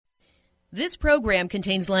This program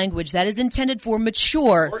contains language that is intended for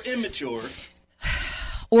mature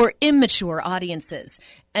or immature audiences.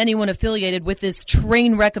 Anyone affiliated with this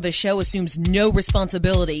train wreck of a show assumes no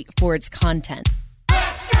responsibility for its content.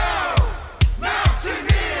 Let's go,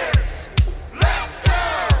 Mountaineers! Let's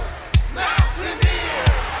go,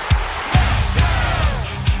 Mountaineers! Let's go,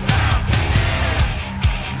 Mountaineers!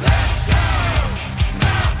 Let's go,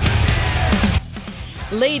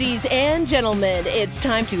 Mountaineers! Ladies and gentlemen, it's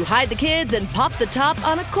time to hide the kids and pop the top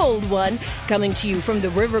on a cold one. Coming to you from the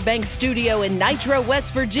Riverbank Studio in Nitro,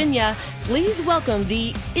 West Virginia, please welcome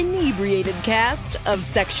the inebriated cast of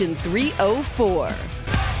Section 304.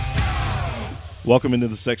 Welcome into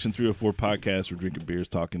the Section 304 podcast. We're drinking beers,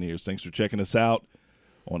 talking ears. Thanks for checking us out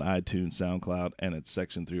on iTunes, SoundCloud, and at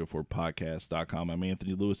section304podcast.com. I'm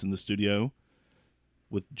Anthony Lewis in the studio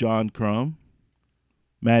with John Crum,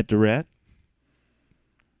 Matt Durrett,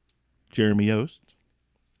 Jeremy Yost.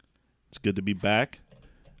 It's good to be back.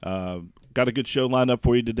 Got a good show lined up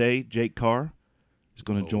for you today. Jake Carr is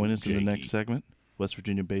going to join us in the next segment. West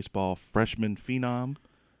Virginia baseball freshman phenom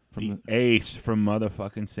from the ace from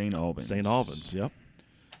motherfucking St. Albans. St. Albans, yep.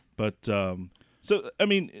 But so I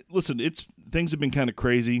mean, listen, things have been kind of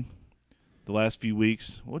crazy the last few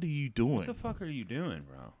weeks. What are you doing? What the fuck are you doing,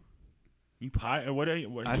 bro? What are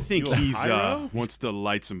you? I think he's wants to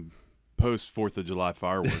light some post 4th of July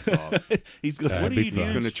fireworks off. He's going. What are you doing? He's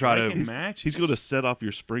going to try to. He's going to set off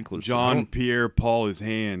your sprinklers. John Pierre Paul his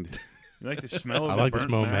hand. You like the smell of I the like the burnt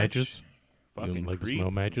smell match? matches. Fucking You like the creep.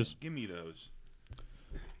 smell matches? Give me those.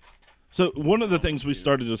 So one of the things we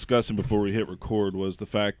started discussing before we hit record was the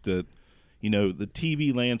fact that, you know, the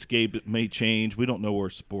TV landscape may change. We don't know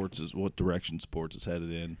what direction sports is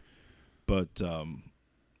headed in, but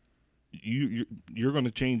you're going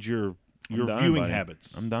to change your viewing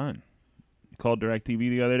habits. I'm done. Called DirecTV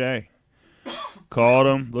the other day. Called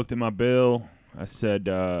them, looked at my bill. I said,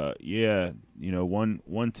 yeah, you know,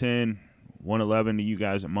 110, 111 to you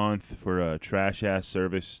guys a month for a trash ass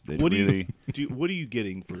service. That What are really, you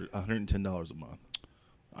getting for $110 a month?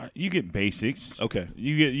 you get basics. Okay.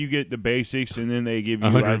 You get the basics, and then they give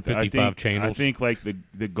you 155 channels. I think like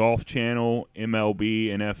the Golf Channel, MLB,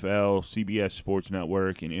 NFL, CBS Sports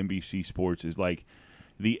Network, and NBC Sports is like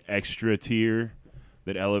the extra tier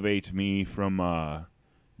that elevates me from the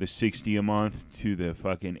 $60 a month to the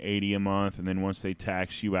fucking $80 a month, and then once they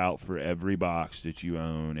tax you out for every box that you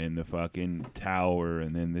own, and the fucking tower,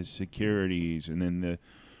 and then the securities, and then the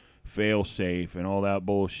fail safe, and all that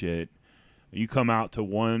bullshit, you come out to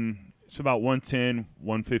it's about $110,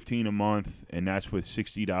 $115 a month, and that's with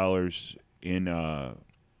 $60 in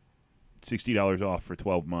 $60 off for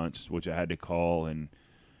 12 months, which I had to call and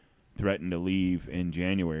threaten to leave in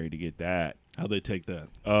January to get that. How'd they take that?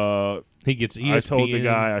 He gets ESPN. I told the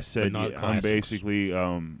guy, I said, but not I'm classics.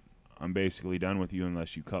 basically done with you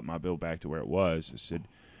unless you cut my bill back to where it was. I said,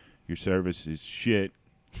 your service is shit.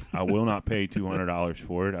 I will not pay $200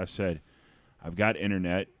 for it. I said, I've got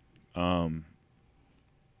internet.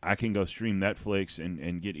 I can go stream Netflix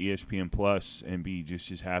and get ESPN Plus and be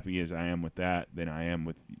just as happy as I am with that than I am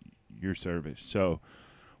with your service. So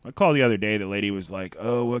I called the other day. The lady was like,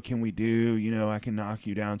 "Oh, what can we do? You know, I can knock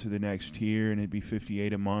you down to the next tier, and it'd be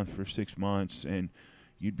 $58 a month for 6 months, and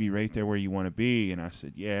you'd be right there where you want to be." And I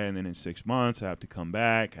said, "Yeah." And then in 6 months, I have to come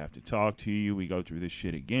back, I have to talk to you. We go through this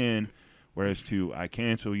shit again. Whereas I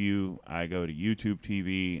cancel you, I go to YouTube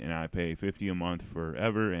TV, and I pay $50 a month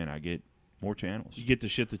forever, and I get more channels. You get the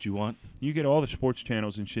shit that you want? You get all the sports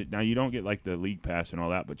channels and shit. Now, you don't get like the League Pass and all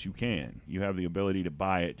that, but you can. You have the ability to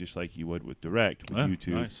buy it just like you would with Direct, with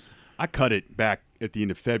YouTube. Nice. I cut it back at the end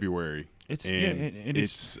of February. It's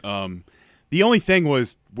the only thing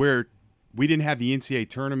was where we didn't have the NCAA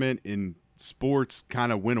tournament and sports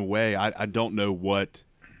kind of went away. I don't know what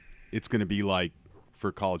it's going to be like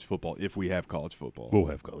for college football if we have college football. We'll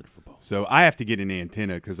have college football. So I have to get an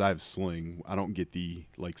antenna because I have Sling. I don't get the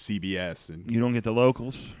CBS and You don't get the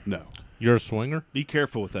locals. no. You're a swinger? Be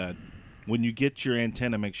careful with that. When you get your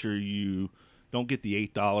antenna, make sure you don't get the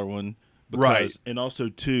 $8 one. Because, Right. And also,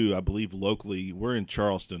 too, I believe locally, we're in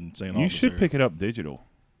Charleston, St. You Albans should area. pick it up digital.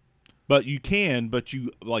 But you can,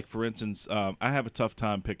 like, for instance, I have a tough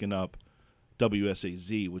time picking up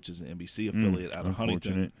WSAZ, which is an NBC affiliate out of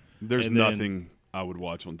Huntington. Unfortunate. There's And then- nothing I would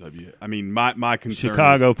watch on I mean, my concern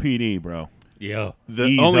Chicago is PD, bro. Yeah. the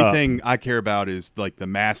Ease only up. thing I care about is like the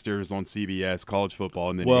Masters on CBS, college football,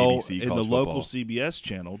 and then Well, ABC in college the local football. CBS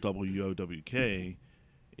channel, WOWK,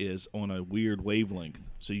 is on a weird wavelength.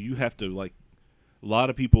 So you have to, like, a lot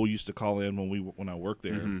of people used to call in when I worked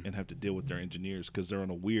there Mm-hmm. and have to deal with their engineers because they're on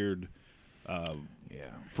a weird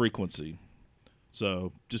frequency.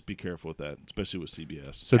 So just be careful with that, especially with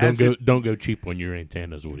CBS. So As don't go cheap on your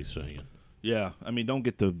antenna is what he's saying. Yeah, I mean, don't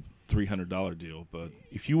get the $300 deal, but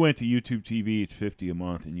If you went to YouTube TV, it's $50 a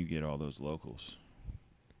month, and you get all those locals.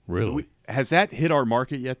 Really? Has that hit our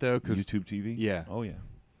market yet, though? 'Cause- YouTube TV? Yeah. Oh, yeah.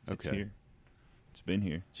 It's Okay. here. It's been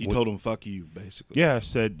here. you told him, fuck you, basically. Yeah, I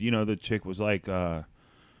said, the chick was like, I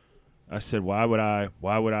said, why would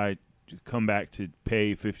I come back to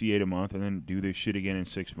pay $58 a month and then do this shit again in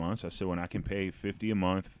 6 months? I said, when I can pay $50 a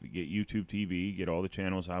month, get YouTube TV, get all the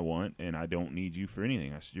channels I want, and I don't need you for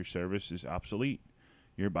anything. I said, your service is obsolete.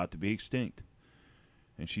 You're about to be extinct.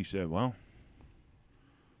 And she said, well,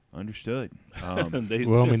 understood. And they,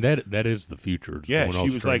 Well, I mean that is the future. It's Yeah, going she all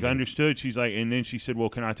was like, streaming. understood. She's like, and then she said, well,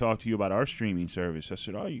 can I talk to you about our streaming service? I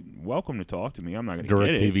said, oh, you're welcome to talk to me. I'm not going to get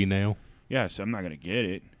Direct it. TV now. Yes, I'm not going to get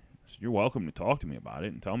it. I said, you're welcome to talk to me about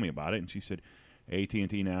it and tell me about it. And she said,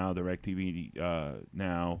 AT&T now, DirecTV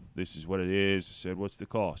now, this is what it is. I said, what's the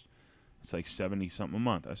cost? It's like $70-something a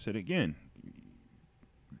month. I said, again,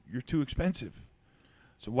 you're too expensive.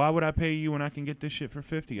 So why would I pay you when I can get this shit for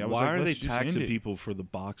 $50? I was why like, are they let's just end taxing it. people for the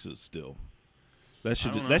boxes still? That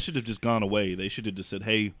don't know. should have just gone away. They should have just said,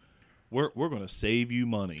 hey, we're going to save you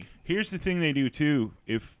money. Here's the thing they do too.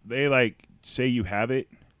 If they like say you have it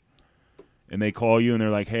and they call you and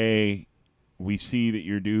they're like, hey, we see that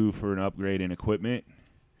you're due for an upgrade in equipment,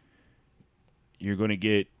 you're going to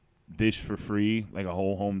get this for free, like a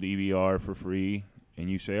whole home DVR for free.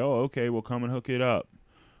 And you say, oh, okay, we'll come and hook it up.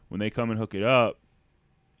 When they come and hook it up,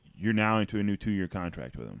 you're now into a new 2-year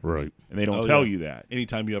contract with them. Right. And they don't Oh, tell yeah. you that.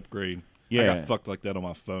 Anytime you upgrade. Yeah. I got fucked like that on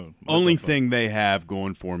my phone. My Only cell phone. thing they have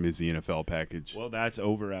going for them is the NFL package. Well, that's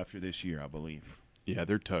over after this year, I believe. Yeah,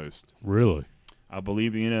 they're toast. Really? I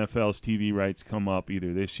believe the NFL's TV rights come up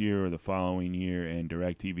either this year or the following year, and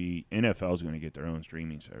DirecTV, NFL is going to get their own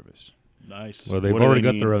streaming service. Nice. Well, they've What do already they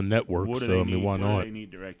got need? their own network, What do so they I mean, need? why What not? do they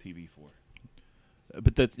need DirecTV for?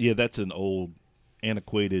 But that's an old,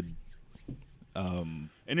 antiquated. And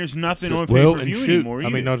there's nothing on System. Well, pay-per-view and shoot, anymore I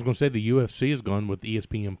mean, either. I was going to say the UFC has gone with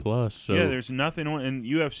ESPN Plus, so Yeah, there's nothing on, and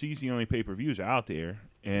UFC's the only pay-per-views out there,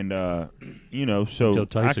 and so until I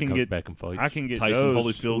Tyson can comes get back and fights. I can get Tyson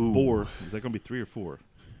those, Holyfield 4. Is that going to be 3 or 4?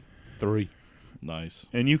 3. Nice.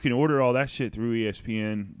 and you can order all that shit through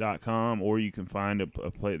ESPN.com, or you can find a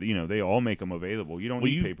play. They all make them available. You don't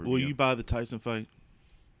need pay-per-view. Will you buy the Tyson fight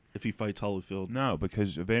if he fights Holyfield? No,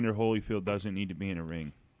 because Evander Holyfield doesn't need to be in a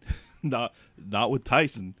ring. Not with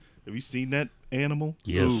Tyson. Have you seen that animal?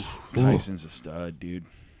 Yes. Tyson's a stud, dude.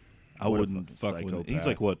 I What a wouldn't fucking fuck with it. He's psychopath.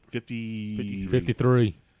 like what 50?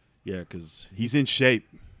 53. Yeah, because he He's in shape.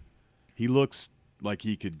 He looks like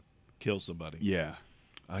he could. kills somebody. Yeah,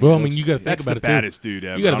 Well, I mean, you got to think that's about the it too. baddest dude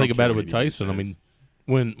ever. You got I to don't think about care it what with anybody Tyson. I says.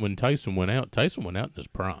 mean, when Tyson went out in his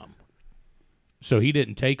prime, so he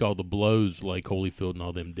didn't take all the blows like Holyfield and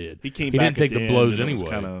all them did. He came He back didn't take at the end, blows and it was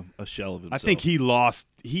anyway. kind of a shell of I himself. think he lost.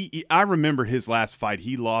 I remember his last fight.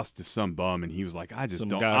 He lost to some bum, and he was like, "I just Some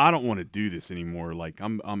don't. guy- I don't want to do this anymore. Like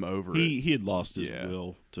I'm over it." he had lost his Yeah.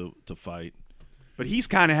 will to fight. But he's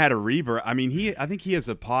kind of had a rebirth. I mean, I think he has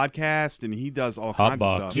a podcast and he does all Hot kinds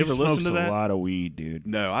box. of stuff. You ever listen Smokes to that? a lot of weed, dude.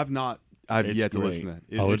 No, I've not. I've It's yet to great. listen to that.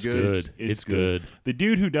 Is Oh, it it's good. It's good. The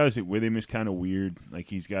dude who does it with him is kind of weird. Like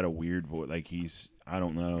he's got a weird voice. Like I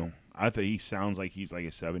don't know. I think he sounds like he's like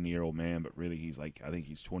a 70-year-old man, but really he's like, I think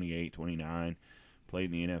he's 28, 29,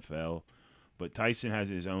 played in the NFL. But Tyson has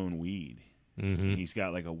his own weed. Mm-hmm. He's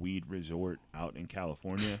got like a weed resort out in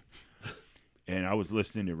California. And I was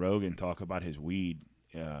listening to Rogan talk about his weed.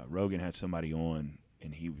 Rogan had somebody on,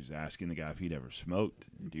 and he was asking the guy if he'd ever smoked.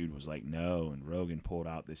 The dude was like, no. And Rogan pulled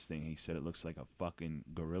out this thing. He said it looks like a fucking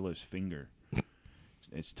gorilla's finger.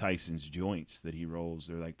 It's Tyson's joints that he rolls.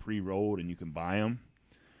 They're like pre-rolled, and you can buy them.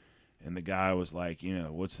 And the guy was like,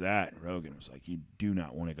 what's that? And Rogan was like, you do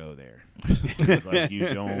not want to go there. He's like,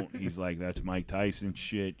 you don't. He's like, that's Mike Tyson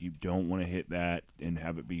shit. You don't want to hit that and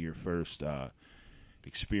have it be your first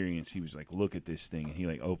experience. He was like, look at this thing, and he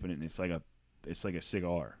like opened it, and it's like a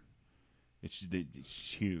cigar. It's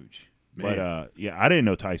huge. Man. But yeah, I didn't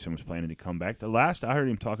know Tyson was planning to come back. The last I heard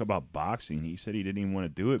him talk about boxing, he said he didn't even want to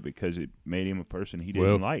do it because it made him a person he didn't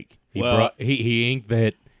Well, like. He inked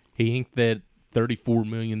that $34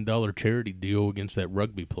 million charity deal against that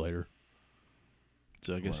rugby player.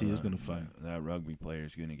 So I guess he is going to fight. That rugby player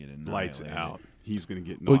is going to get a Lights out. He's gonna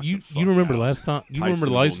get. Well, knocked you the fuck remember out. last time? You Tyson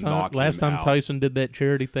remember will knock last him time out. Tyson did that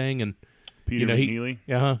charity thing, and Peter he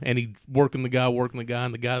McNeely. and he working the guy,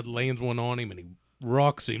 and the guy lands one on him, and he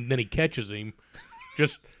rocks him. Then he catches him,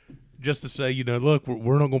 just to say, look,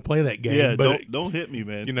 we're not going to play that game. Yeah, but don't hit me,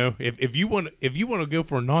 man. if you want to go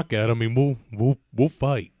for a knockout, I mean, we'll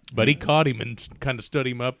fight. But he caught him and kind of stood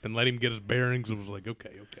him up and let him get his bearings. It was like, okay.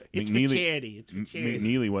 It's for charity. It's for charity.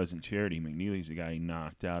 McNeely wasn't charity. McNeely's the guy he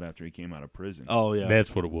knocked out after he came out of prison. Oh yeah,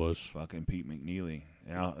 That's what it was. Fucking Pete McNeely.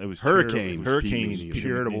 Now, it was Hurricane. Hurricane. It was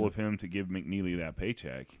charitable of him to give McNeely that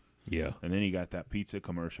paycheck. Yeah. And then he got that pizza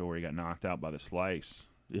commercial where he got knocked out by the slice.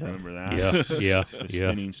 Yeah. Remember that? Yeah. The Yeah.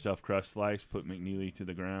 spinning stuffed crust slice put McNeely to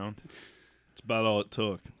the ground. it's about all it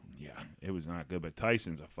took. Yeah, it was not good. But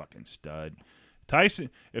Tyson's a fucking stud.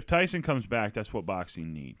 If Tyson comes back, that's what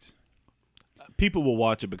boxing needs. People will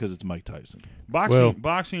watch it because it's Mike Tyson.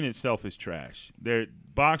 Boxing itself is trash. There's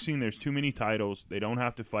too many titles. They don't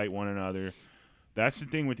have to fight one another. That's the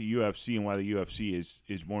thing with the UFC and why the UFC is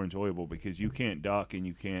more enjoyable, because you can't duck and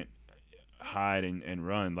you can't hide and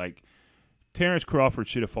run. Like, Terrence Crawford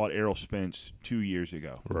should have fought Errol Spence 2 years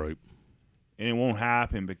ago. Right. And it won't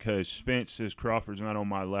happen because Spence says Crawford's not on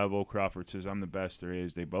my level. Crawford says I'm the best there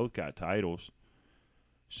is. They both got titles.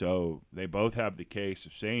 So they both have the case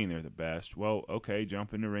of saying they're the best. Well, okay,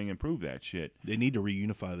 jump in the ring and prove that shit. They need to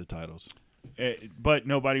reunify the titles. But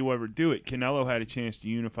nobody will ever do it. Canelo had a chance to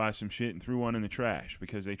unify some shit and threw one in the trash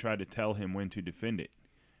because they tried to tell him when to defend it.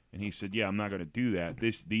 And he said, yeah, I'm not going to do that.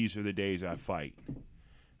 These are the days I fight.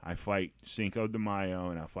 I fight Cinco de Mayo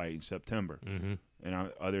and I fight in September. Mm-hmm.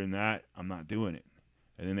 And other than that, I'm not doing it.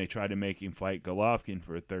 And then they tried to make him fight Golovkin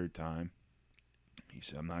for a third time. He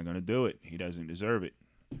said, I'm not going to do it. He doesn't deserve it.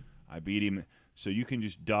 I beat him. So you can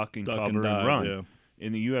just duck and cover and dive, run. yeah.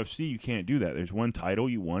 In the UFC, you can't do that. There's one title.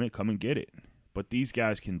 You want it, come and get it. But these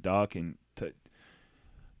guys can duck and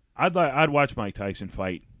I'd watch Mike Tyson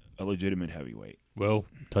fight a legitimate heavyweight. Well,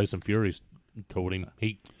 Tyson Fury told him,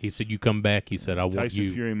 he said, you come back. He said, I want Tyson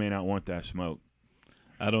you. Fury may not want that smoke.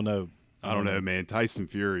 I don't know. I don't know, man. Tyson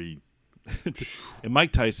Fury. And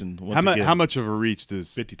Mike Tyson, once again, How much of a reach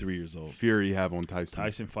does 53 years old. Fury have on Tyson?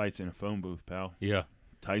 Tyson fights in a phone booth, pal. Yeah.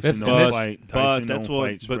 Tyson But don't fight. but Tyson that's don't what-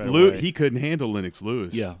 fight But spread Lou, away. he couldn't handle Lennox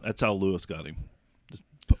Lewis. Yeah, that's how Lewis got him.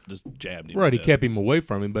 Just jabbed him. Right, to he death. kept him away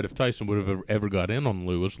from him, but if Tyson would have ever got in on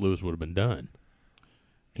Lewis would have been done.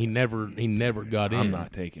 He never got in. I'm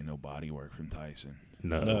not taking no body work from Tyson.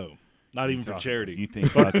 No, not even for charity. You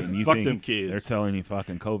think fucking Fuck think them kids. They're telling you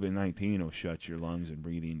fucking COVID-19 will shut your lungs and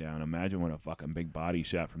breathing down. Imagine what a fucking big body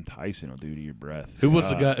shot from Tyson will do to your breath. Who was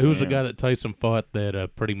the guy? Who was the damn. guy that Tyson fought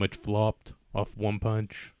that pretty much flopped off one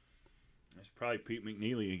punch? It's probably Pete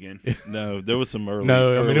McNeely again. No, there was some early.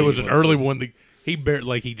 No, I mean it was an ones. early one. He barely,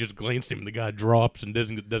 like, he just glanced him. The guy drops and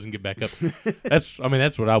doesn't get back up. That's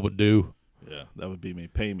what I would do. Yeah, that would be me.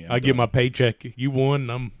 Pay me. I get my paycheck. You won.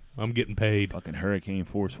 I'm getting paid. Fucking hurricane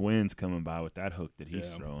force winds coming by with that hook that he's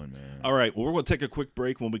Yeah. throwing, man. All right, well, we're going to take a quick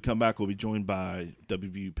break. When we come back, we'll be joined by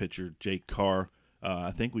WVU pitcher Jake Carr. I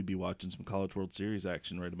think we'd be watching some College World Series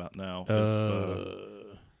action right about now.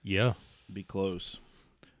 Yeah. Be close.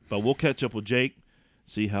 But we'll catch up with Jake,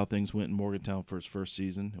 see how things went in Morgantown for his first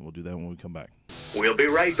season, and we'll do that when we come back. We'll be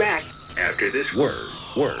right back after this word.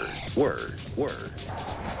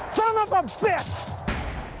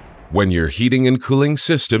 When your heating and cooling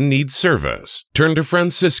system needs service, turn to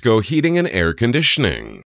Francisco Heating and Air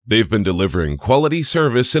Conditioning. They've been delivering quality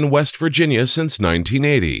service in West Virginia since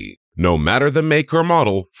 1980. No matter the make or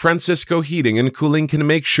model, Francisco Heating and Cooling can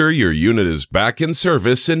make sure your unit is back in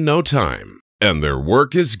service in no time, and their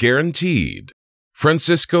work is guaranteed.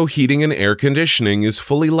 Francisco Heating and Air Conditioning is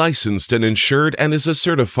fully licensed and insured and is a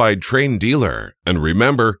certified Trane dealer. And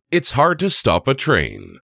remember, it's hard to stop a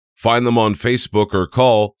Trane. Find them on Facebook or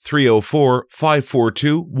call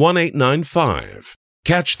 304-542-1895.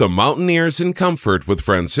 Catch the Mountaineers in comfort with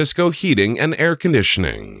Francisco Heating and Air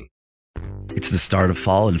Conditioning. It's the start of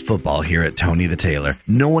fall in football here at Tony the Tailor.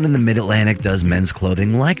 No one in the Mid-Atlantic does men's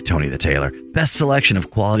clothing like Tony the Tailor. Best selection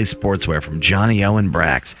of quality sportswear from Johnny O and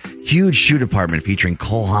Brax. Huge shoe department featuring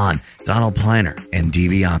Cole Haan, Donald Pliner, and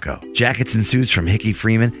DiBianco. Jackets and suits from Hickey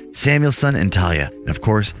Freeman, Samuelson, and Talia. And of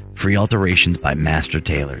course, free alterations by Master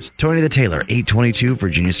Tailors. Tony the Tailor, 822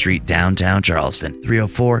 Virginia Street, downtown Charleston.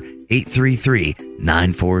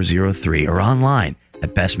 304-833-9403 or online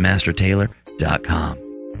at bestmastertailor.com.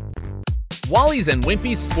 Wally's and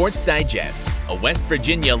Wimpy's Sports Digest, a West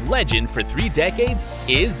Virginia legend for 3 decades,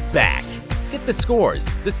 is back. Get the scores,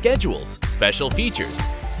 the schedules, special features.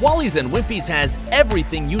 Wally's and Wimpy's has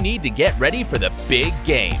everything you need to get ready for the big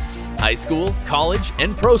game. High school, college,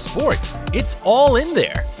 and pro sports. It's all in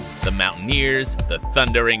there. The Mountaineers, the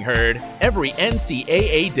Thundering Herd, every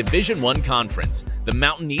NCAA Division I conference, the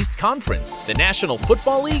Mountain East Conference, the National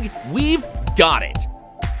Football League, we've got it.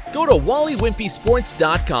 Go to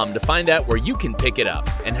WallyWimpySports.com to find out where you can pick it up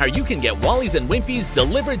and how you can get Wally's and Wimpy's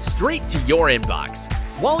delivered straight to your inbox.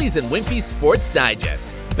 Wally's and Wimpy's Sports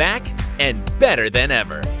Digest, back and better than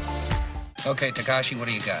ever. Okay, Takashi, what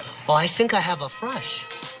do you got? Well, I think I have a fresh.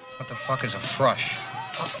 What the fuck is a frush?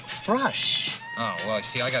 Fresh. Oh, well,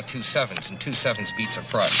 see, I got 2 7s, and 2 7s beats a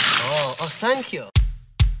frush. Oh, thank you.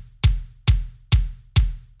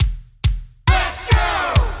 Let's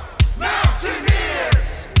go,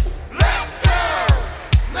 Mountaineers! Let's go,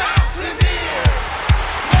 Mountaineers!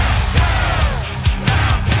 Let's go,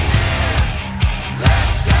 Mountaineers!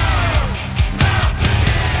 Let's go,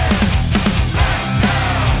 Mountaineers!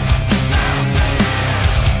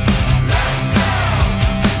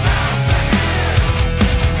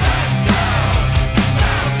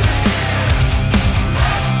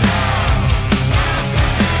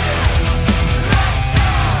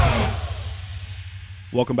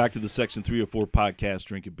 Welcome back to the Section 304 podcast,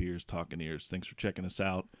 Drinking Beers, Talking Ears. Thanks for checking us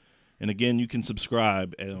out. And again, you can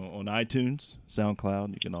subscribe on iTunes, SoundCloud.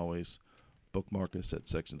 You can always bookmark us at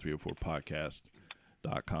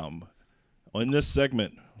section304podcast.com. In this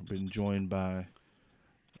segment, we've been joined by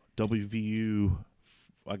WVU.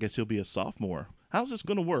 I guess he'll be a sophomore. How's this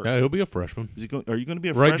going to work? Yeah, he'll be a freshman. Are you going to be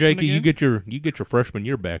a right, freshman Jakey? again? You get your freshman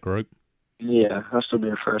year back, right? Yeah, I'll still be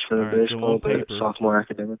a freshman in All right, so baseball, on but paper- sophomore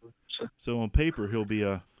academically. So on paper, he'll be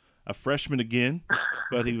a freshman again,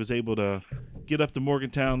 but he was able to get up to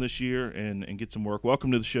Morgantown this year and get some work.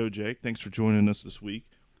 Welcome to the show, Jake. Thanks for joining us this week.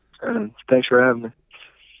 Thanks for having me.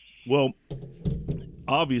 Well,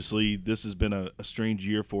 obviously, this has been a strange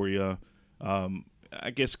year for you. I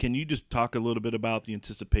guess, can you just talk a little bit about the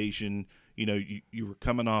anticipation? You know, you were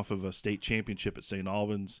coming off of a state championship at St.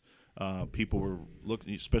 Albans. People were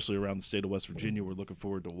looking, especially around the state of West Virginia, were looking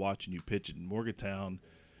forward to watching you pitch in Morgantown,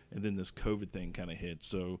 and then this COVID thing kind of hit.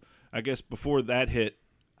 So I guess before that hit,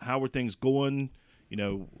 how were things going? You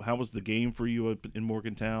know, how was the game for you up in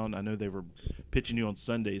Morgantown? I know they were pitching you on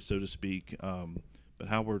Sundays, so to speak, but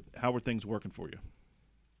how were things working for you?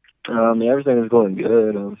 Everything was going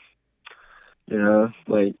good. You know,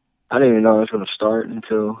 like, I didn't even know I was going to start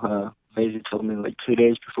until Maisie told me, like, 2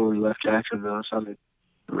 days before we left Jacksonville. So, I mean,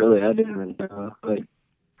 really, I didn't even know, like,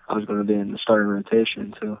 I was going to be in the starting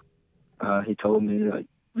rotation until he told me, like,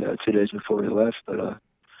 2 days before we left. But,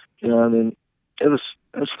 you know, I mean, it was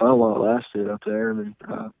fun while it lasted up there. I mean,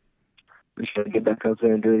 we just got to get back up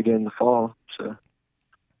there and do it again in the fall. So,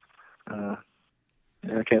 yeah,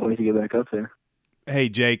 I can't wait to get back up there. Hey,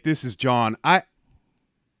 Jake, this is John. I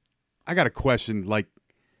got a question. Like,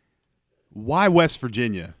 why West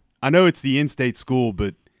Virginia? I know it's the in-state school,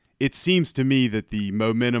 but it seems to me that the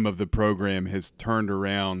momentum of the program has turned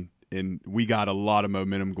around, and we got a lot of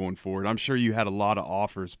momentum going forward. I'm sure you had a lot of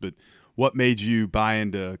offers, but what made you buy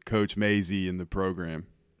into Coach Maisie and the program?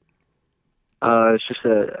 It's just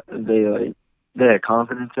that they had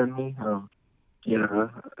confidence in me. You know,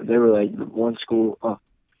 they were like the one school. So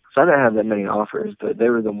I didn't have that many offers, but they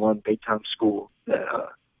were the one big time school that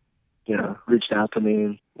you know, reached out to me.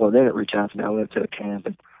 And, well, they didn't reach out to me. I went to a camp,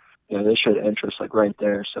 and you know, they showed interest like right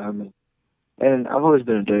there. So I mean, and I've always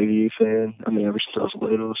been a WVU fan. I mean, ever since I was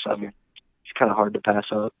little. So I mean, it's kind of hard to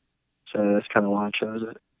pass up. So that's kind of why I chose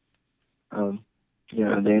it. You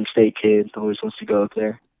know, the in-state kid always wants to go up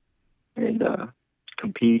there and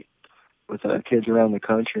compete with kids around the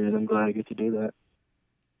country, and I'm glad I get to do that.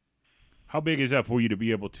 How big is that for you to be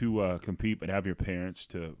able to compete, but have your parents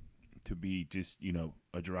to be just, you know,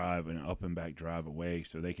 a drive, an up and back drive away,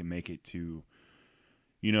 so they can make it to,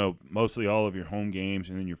 you know, mostly all of your home games,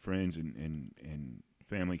 and then your friends and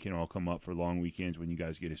family can all come up for long weekends when you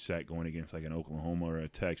guys get a set going against like an Oklahoma or a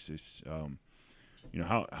Texas. You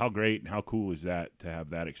know, how great and how cool is that to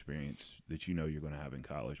have that experience that you know you're going to have in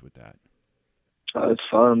college with that? It's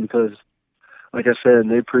fun because, like I said,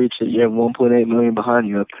 they preach that you have 1.8 million behind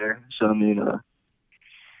you up there. So I mean,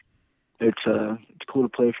 it's cool to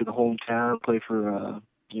play for the hometown, play for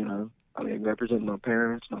you know, I mean, represent my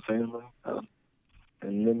parents, my family,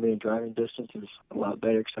 and then being driving distance is a lot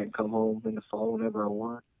better because I can come home in the fall whenever I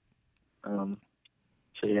want.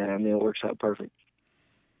 So yeah, I mean, it works out perfect.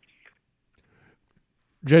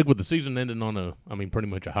 Jake, with the season ending on pretty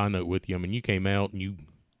much a high note with you, I mean, you came out and you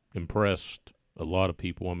impressed a lot of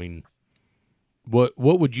people. I mean, what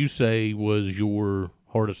would you say was your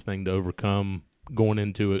hardest thing to overcome going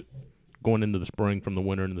into the spring, from the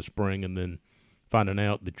winter into the spring, and then finding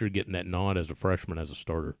out that you're getting that nod as a freshman, as a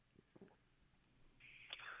starter?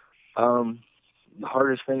 The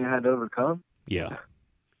hardest thing I had to overcome? Yeah.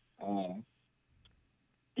 You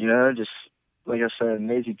know, just like I said,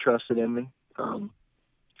 Maisie trusted in me.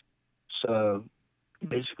 So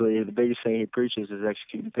basically, the biggest thing he preaches is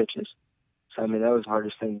executing pitches. So I mean, that was the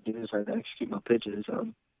hardest thing to do, is I had to execute my pitches.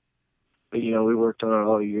 But you know, we worked on it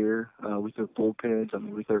all year. We threw bullpens. I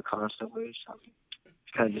mean, we threw constantly. So, I mean,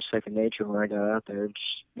 it's kind of just second nature when I got out there and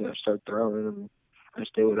just, start throwing. And I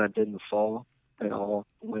just did what I did in the fall and all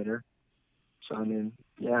winter. So,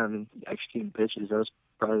 executing pitches, that was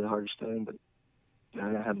probably the hardest thing, but I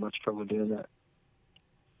didn't have much trouble doing that.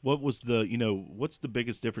 What was what's the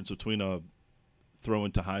biggest difference between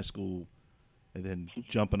throwing to high school and then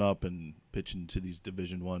jumping up and pitching to these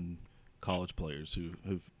Division I college players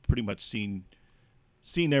who've pretty much seen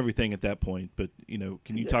everything at that point? But,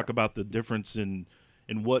 can you talk about the difference in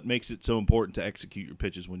what makes it so important to execute your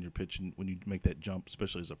pitches when you're pitching, when you make that jump,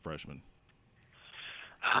 especially as a freshman?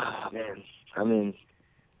 Man,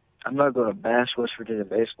 I'm not going to bash West Virginia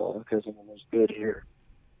baseball because it's good here.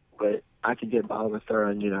 But I could get by with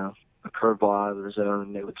throwing, a curveball out of the zone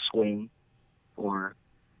and they would swing. Or,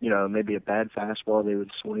 maybe a bad fastball they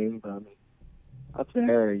would swing. But, up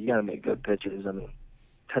there, you got to make good pitches.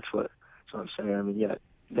 That's what I'm saying.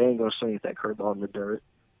 They ain't going to swing at that curveball in the dirt.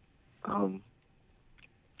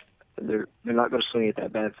 They're not going to swing at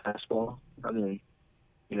that bad fastball. We got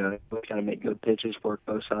to make good pitches, work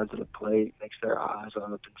both sides of the plate, makes their eyes up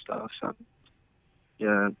and stuff. So,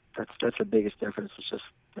 that's the biggest difference. It's just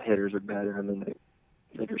the hitters are better.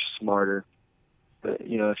 They're smarter. But,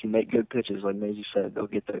 if you make good pitches, like Maisie said, they'll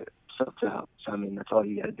get themselves out. So, that's all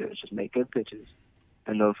you got to do is just make good pitches,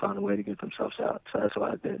 and they'll find a way to get themselves out. So that's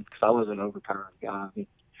what I did, because I wasn't an overpowering guy.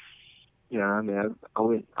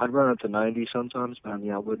 I'd run up to 90 sometimes, but,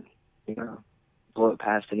 I wouldn't, blow it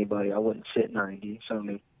past anybody. I wouldn't sit 90.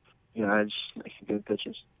 So, I just make good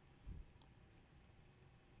pitches.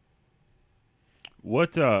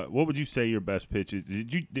 What would you say your best pitch is?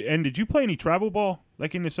 Did you play any travel ball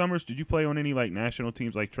like in the summers? Did you play on any like national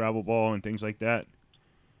teams like travel ball and things like that?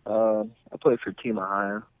 I played for Team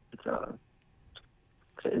Ohio.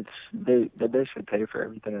 They basically pay for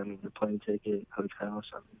everything. The plane ticket, hotel,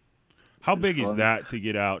 something. How big is that to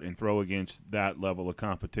get out and throw against that level of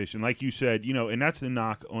competition? Like you said, and that's the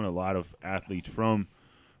knock on a lot of athletes from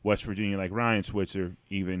West Virginia, like Ryan Switzer,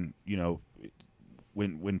 even,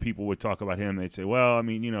 when people would talk about him, they'd say, well,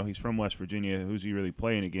 he's from West Virginia. Who's he really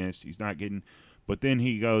playing against? He's not getting – but then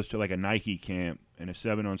he goes to like a Nike camp and a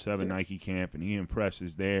 7-on-7 Nike camp, and he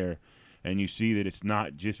impresses there. And you see that it's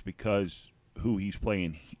not just because who he's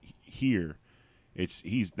playing here.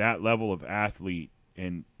 He's that level of athlete,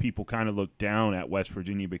 and people kind of look down at West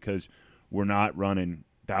Virginia because we're not running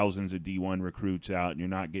thousands of D1 recruits out, and you're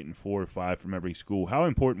not getting 4 or 5 from every school. How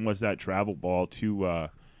important was that travel ball to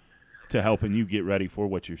helping you get ready for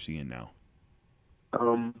what you're seeing now?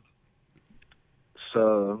 It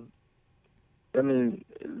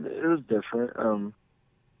was different.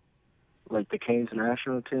 Like the Canes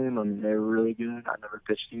national team, they were really good. I never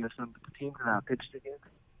pitched against them, but the team that I pitched against,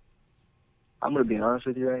 I'm going to be honest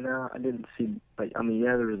with you right now, I didn't see, there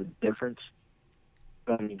was a difference.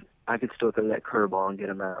 But, I could still throw that curveball and get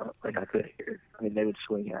them out. Like, I could hear. They would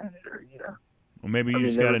swing at it or, Well, maybe you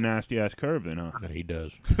just got a nasty-ass curve then, huh? Yeah, he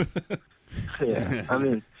does.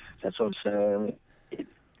 Yeah, that's what I'm saying.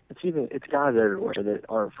 It's guys everywhere that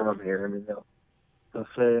aren't from here. They'll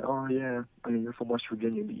say, oh, yeah, you're from West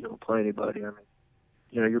Virginia, but you don't play anybody.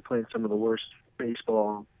 You're playing some of the worst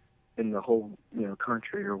baseball in the whole,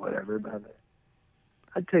 country or whatever. But,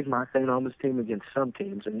 I'd take my St. Albans team against some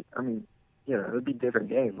teams, and, it would be a different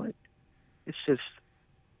game. Like, it's just,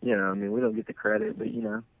 we don't get the credit, but,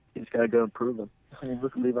 you just got to go and prove them.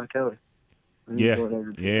 Look at Levi Kelly.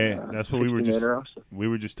 That's what we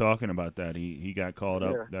were just talking about that. He got called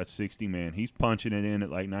up, that 60 man. He's punching it in at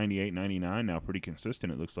like 98, 99 now, pretty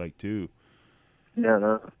consistent it looks like too.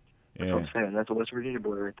 Yeah, that's what I'm saying. That's a West Virginia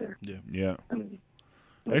boy right there. Yeah.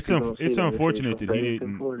 It's unfortunate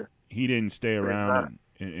that he didn't stay around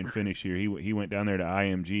and finish here. He went down there to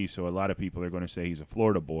IMG, so a lot of people are going to say he's a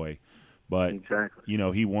Florida boy. But exactly.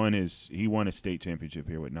 He won his state championship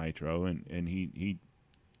here with Nitro, and he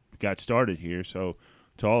got started here. So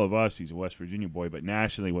to all of us, he's a West Virginia boy. But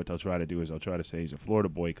nationally, what they'll try to do is they'll try to say he's a Florida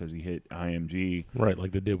boy because he hit IMG, right,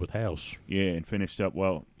 like they did with House. Yeah, and finished up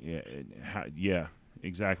well. Yeah,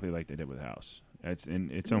 exactly like they did with House.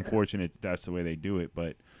 It's unfortunate that's the way they do it,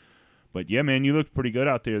 but yeah, man, you looked pretty good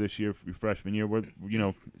out there this year for your freshman year. We're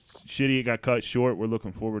shitty it got cut short. We're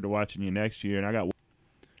looking forward to watching you next year, and I got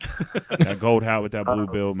that gold hat with that blue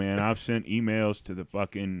bill, man. I've sent emails to the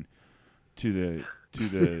fucking to the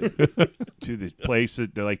place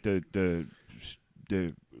that the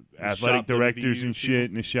athletic directors and shit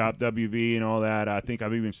and the shop WV and all that. I think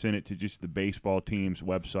I've even sent it to just the baseball team's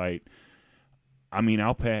website.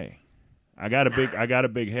 I'll pay. I got a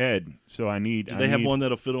big head, so I need. Do they have one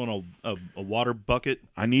that'll fit on a water bucket?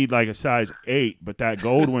 I need like a size 8, but that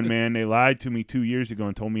gold one, man, they lied to me 2 years ago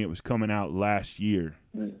and told me it was coming out last year.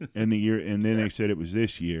 and then they said it was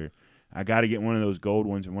this year. I got to get one of those gold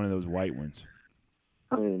ones and one of those white ones.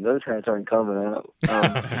 I mean, those hats aren't coming out.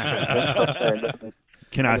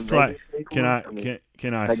 Can I slide? Can I I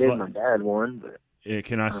gave my dad one, but.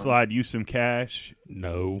 Can I slide you some cash?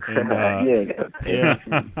 No. And, yeah,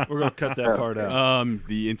 we're gonna cut that part out.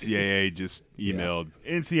 The NCAA just emailed.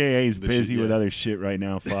 NCAA is busy with other shit right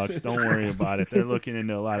now, Fox. Don't worry about it. They're looking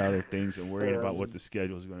into a lot of other things and worrying about what the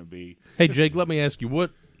schedule is going to be. Hey, Jake, let me ask you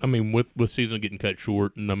what. I mean, with season getting cut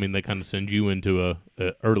short, and I mean they kind of send you into a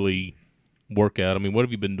early workout. I mean, what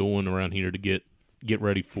have you been doing around here to get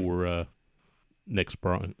ready for next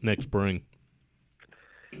spring?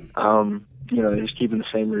 Just keeping the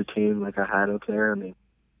same routine like I had up there. I mean,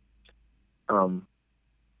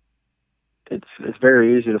 it's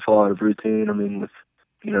very easy to fall out of routine. I mean, with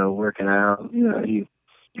working out, you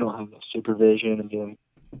don't have no supervision. I mean,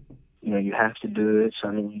 you have to do it. So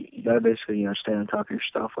I mean, you gotta basically stay on top of your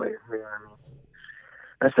stuff while you're here. I mean,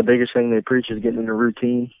 that's the biggest thing they preach is getting in a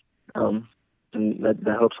routine, and that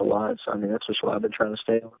helps a lot. So I mean, that's just what I've been trying to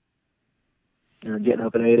stay on. Getting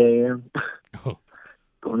up at 8 a.m.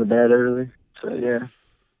 Going to bed early. So, yeah.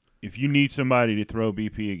 If you need somebody to throw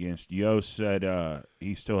BP against, Yo said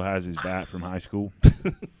he still has his bat from high school.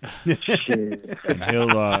 And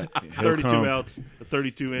he'll 32 come, outs, a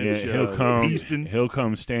 32-inch. Yeah, he'll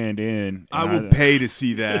come stand in. I will pay to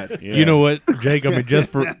see that. Yeah. You know what, Jake? I mean,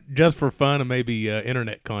 just for fun and maybe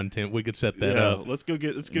internet content, we could set that up. Let's go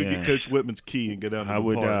get Coach Whitman's key and go down to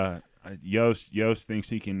the park. Yost thinks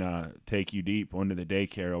he can take you deep onto the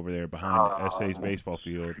daycare over there behind SA's baseball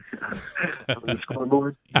field. The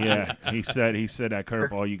scoreboard? Yeah, he said that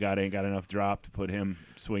curveball you got ain't got enough drop to put him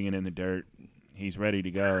swinging in the dirt. He's ready to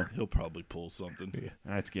go. He'll probably pull something. Yeah.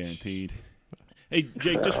 That's guaranteed. Hey,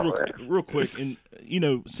 Jake, just real quick, and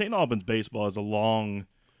St. Albans baseball has a long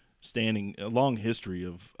history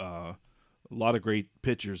of a lot of great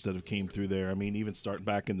pitchers that have came through there. I mean, even starting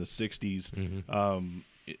back in the '60s. Mm-hmm.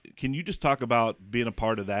 Can you just talk about being a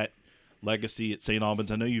part of that legacy at St.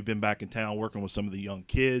 Albans? I know you've been back in town working with some of the young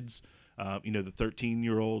kids, the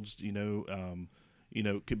 13-year-olds, but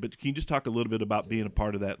can you just talk a little bit about being a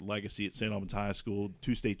part of that legacy at St. Albans High School,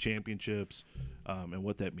 2 state championships, and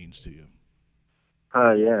what that means to you?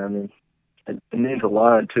 Yeah, I mean, it means a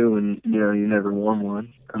lot, too, when, you never won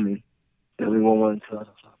one. I mean, we won one in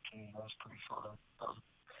 2015. That was pretty fun.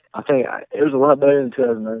 I think it was a lot better than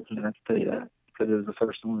 2019, I have to tell you that. Because it was the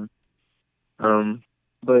first one.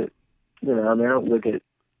 But, I don't look at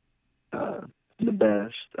the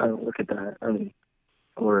best. I don't look at that. I mean,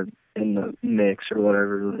 or in the mix or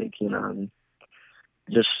whatever. Like,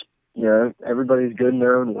 just, everybody's good in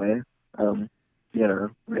their own way. From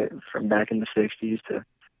back in the 60s to,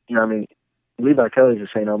 Levi Kelly's a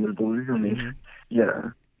St. Albans boy. I mean,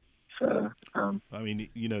 So, I mean,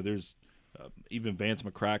 there's even Vance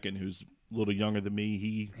McCracken, who's a little younger than me.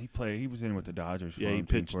 He was in with the Dodgers for a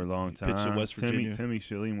long time. Pitched at West Virginia. Timmy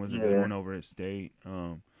Schilling was a good one over at State.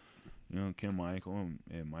 Kim Michael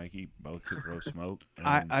and Mikey both could throw smoke.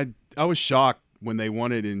 I was shocked when they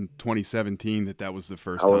won it in 2017 that was the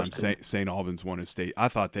first time St. Albans won a state. I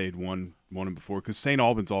thought they had won them before because St.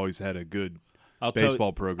 Albans always had a good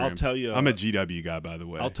baseball program. I'll tell you. I'm a GW guy, by the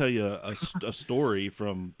way. I'll tell you a story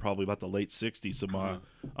from probably about the late '60s. So my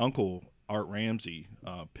uncle Art Ramsey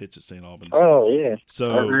pitched at St. Albans. Oh yeah.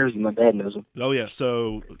 So Art Ramsey, my dad knows him. Oh yeah.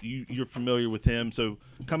 So you're familiar with him. So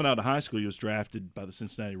coming out of high school, he was drafted by the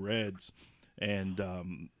Cincinnati Reds, and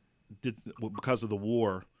because of the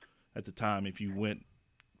war at the time, if you went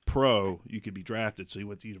pro, you could be drafted. So he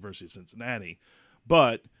went to University of Cincinnati.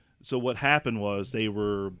 But so what happened was they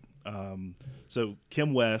were so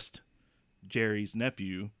Kim West, Jerry's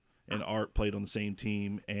nephew, and Art played on the same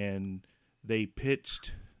team, and they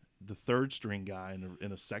pitched the third string guy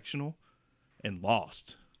in a sectional and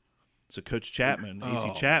lost. So Coach Chapman,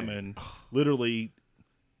 AC Chapman, literally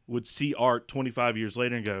would see Art 25 years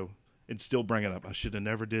later and go, and still bring it up. I should have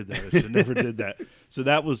never did that. I should have never did that. So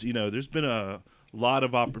that was, there's been a lot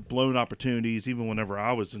of blown opportunities. Even whenever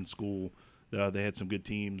I was in school, they had some good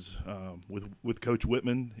teams with Coach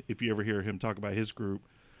Whitman. If you ever hear him talk about his group,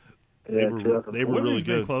 they were really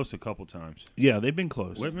good. Been close a couple times. Yeah, they've been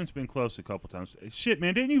close. Whitman's been close a couple times. Shit,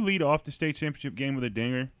 man, didn't you lead off the state championship game with a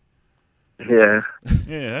dinger? Yeah.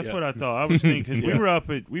 Yeah, that's what I thought. I was thinking we were up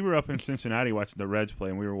in Cincinnati watching the Reds play,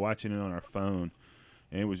 and we were watching it on our phone.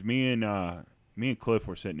 And it was me and Cliff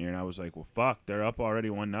were sitting there, and I was like, "Well, fuck, they're up already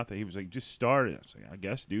 1-0." He was like, "Just start it." I was like, "I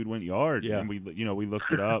guess dude went yard." Yeah. And we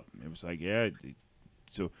looked it up. It was like, yeah.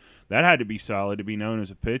 So that had to be solid to be known as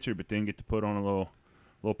a pitcher, but then get to put on a little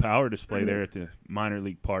power display there at the minor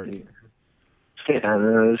league park. Yeah, I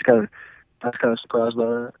know. It's kind of was kind of surprised by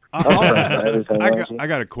that. I was surprised by everything, honestly. I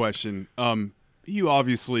got a question. You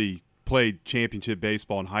obviously played championship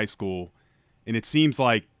baseball in high school, and it seems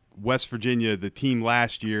like West Virginia, the team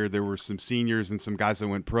last year, there were some seniors and some guys that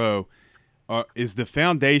went pro. Is the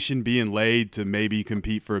foundation being laid to maybe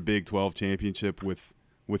compete for a Big 12 championship with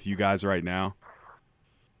you guys right now?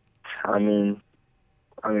 I mean,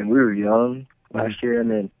 we were young last year,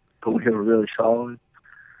 but we were really solid.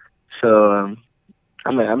 So,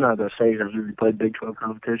 I'm not going to say that we really played Big 12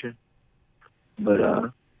 competition,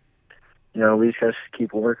 but, we just got to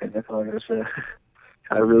keep working. That's all I got to say.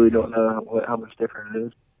 I really don't know how much different it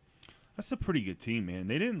is. That's a pretty good team, man.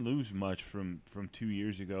 They didn't lose much from 2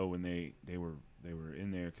 years ago when they were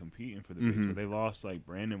in there competing for the Big 12. They lost like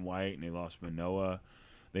Brandon White and they lost Manoa.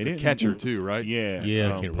 They didn't catcher too, right? Yeah,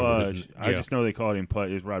 I can't Pudge. remember. I just know they called him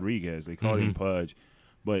Pudge. It's Rodriguez. They called him Pudge,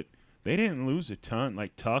 but they didn't lose a ton.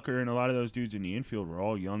 Like Tucker and a lot of those dudes in the infield were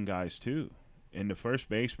all young guys too. And the first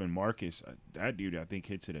baseman Marcus, that dude I think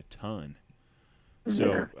hits it a ton.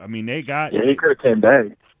 So I mean they got he could have came back.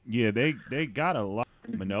 Yeah, they got a lot.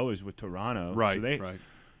 Manoa's with Toronto, right? So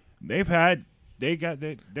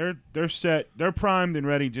they're set, they're primed and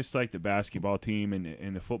ready, just like the basketball team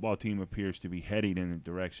and the football team appears to be heading in the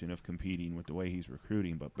direction of competing with the way he's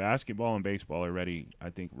recruiting. But basketball and baseball are ready, I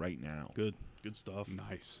think, right now. Good stuff.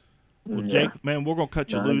 Nice. Well, Jake, man, we're gonna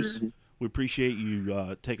cut you loose. We appreciate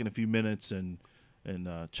you taking a few minutes and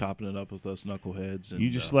chopping it up with us knuckleheads. And you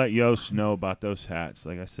just let Yost know about those hats.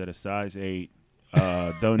 Like I said, a size 8.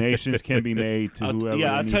 Donations can be made to whoever.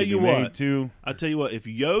 I'll tell you what. To. I'll tell you what. If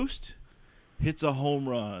Yost hits a home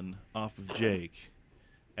run off of Jake,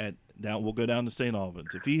 we'll go down to St.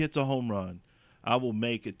 Albans. If he hits a home run, I will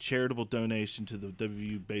make a charitable donation to the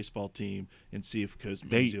WVU baseball team and see if Coach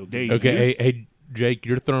Maisie will get Okay, hey, Jake,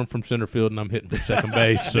 you're throwing from center field and I'm hitting from second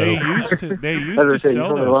base. So they used to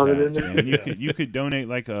sell those hats, man. You could donate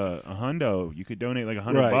like a hundo. You could donate like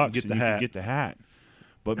 $100 bucks and you could get the hat.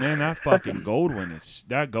 But man, that fucking gold one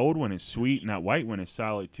is sweet, and that white one is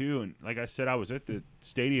solid too. And like I said, I was at the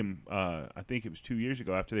stadium. I think it was 2 years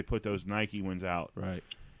ago after they put those Nike ones out. Right.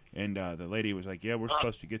 And the lady was like, "Yeah, we're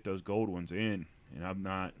supposed to get those gold ones in," and I'm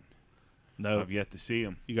not. No, I've yet to see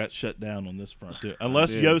them. You got shut down on this front too,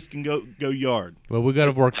 unless Yost can go yard. Well, we got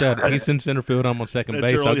it worked out. He's in center field. I'm on second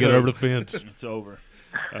base. I'll get over the fence. It's over.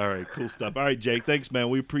 All right, cool stuff. All right, Jake, thanks, man.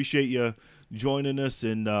 We appreciate you joining us,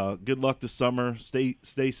 and good luck this summer. Stay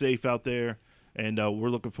safe out there, and we're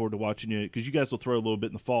looking forward to watching you because you guys will throw a little bit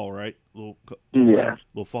in the fall, right? Little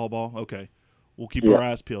fall ball. Okay, we'll keep our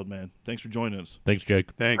eyes peeled, man. Thanks for joining us. Thanks,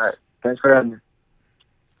 Jake. Thanks. Right. Thanks for having me.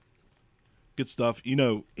 Good stuff.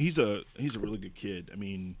 He's a really good kid. I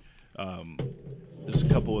mean, there's a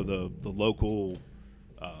couple of the local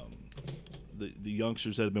the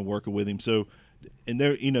youngsters that have been working with him. So, and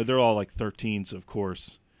they're all like 13s, of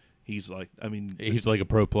course. He's like a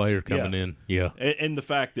pro player coming in. Yeah. And the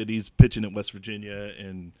fact that he's pitching at West Virginia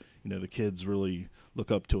and, the kids really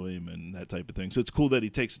look up to him and that type of thing. So it's cool that he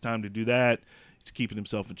takes the time to do that. He's keeping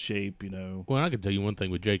himself in shape, Well, I can tell you one thing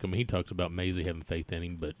with Jake. I mean, he talks about Maisie having faith in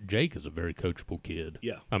him, but Jake is a very coachable kid.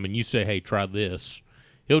 Yeah. I mean, you say, hey, try this.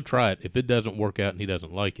 He'll try it. If it doesn't work out and he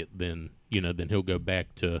doesn't like it, then he'll go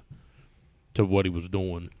back to what he was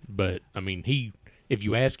doing. But, I mean, if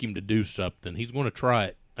you ask him to do something, he's going to try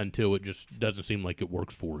it until it just doesn't seem like it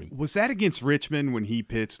works for him. Was that against Richmond when he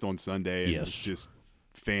pitched on Sunday and yes. was just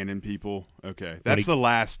fanning people? Okay. That's the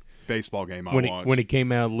last baseball game I watched. When he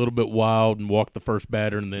came out a little bit wild and walked the first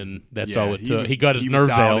batter, and then that's all it took. He got his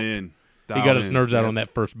nerves out. He got his nerves out on that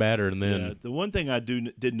first batter, and then the one thing I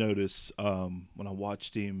did notice when I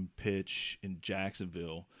watched him pitch in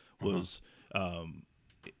Jacksonville was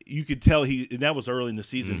you could tell and that was early in the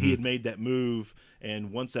season. He had made that move,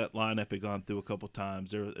 and once that lineup had gone through a couple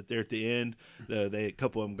times, they're at the end. A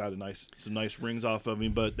couple of them got some nice rings off of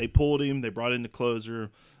him, but they pulled him. They brought in the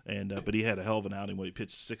closer, and but he had a hell of an outing. He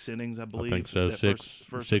pitched 6 innings, I believe. I think so, six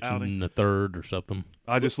outing. and a third or something.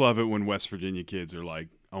 I just love it when West Virginia kids are like,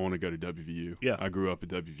 "I want to go to WVU." Yeah, I grew up a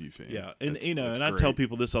WVU fan. Yeah, and that's I great. tell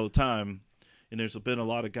people this all the time. And there's been a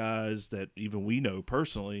lot of guys that even we know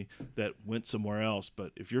personally that went somewhere else.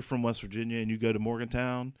 But if you're from West Virginia and you go to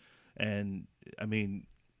Morgantown, and I mean,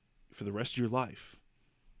 for the rest of your life,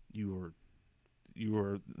 you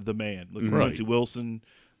are the man. Look at Quincy Wilson.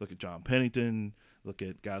 Look at John Pennington. Look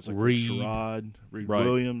at guys like Reed Sherrod, Reed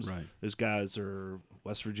Williams. Right. Those guys are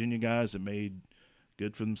West Virginia guys that made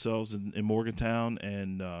good for themselves in Morgantown,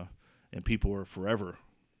 and people are forever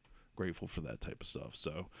grateful for that type of stuff.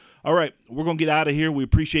 So, all right, we're going to get out of here. We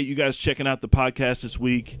appreciate you guys checking out the podcast this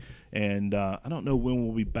week, and I don't know when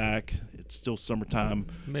we'll be back. It's still summertime.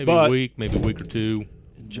 Maybe a week or two.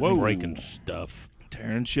 Whoa. breaking stuff.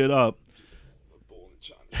 Tearing shit up.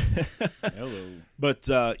 Hello. But,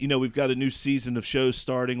 we've got a new season of shows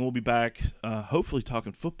starting. We'll be back, hopefully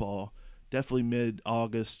talking football, definitely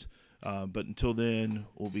mid-August. But until then,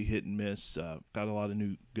 we'll be hit and miss. Got a lot of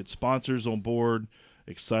new good sponsors on board.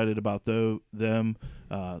 Excited about them.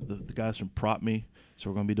 The guys from Prop Me. So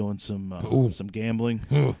we're going to be doing some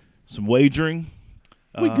gambling, some wagering.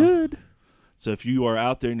 We good. So if you are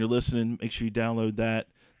out there and you're listening, make sure you download that,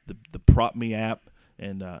 the Prop Me app.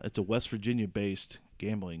 And it's a West Virginia-based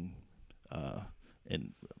gambling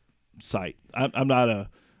and site. I'm not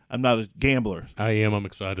a gambler. I am. I'm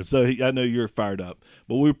excited. So I know you're fired up.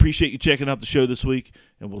 But we appreciate you checking out the show this week,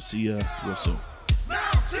 and we'll see you real soon.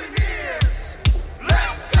 Mountain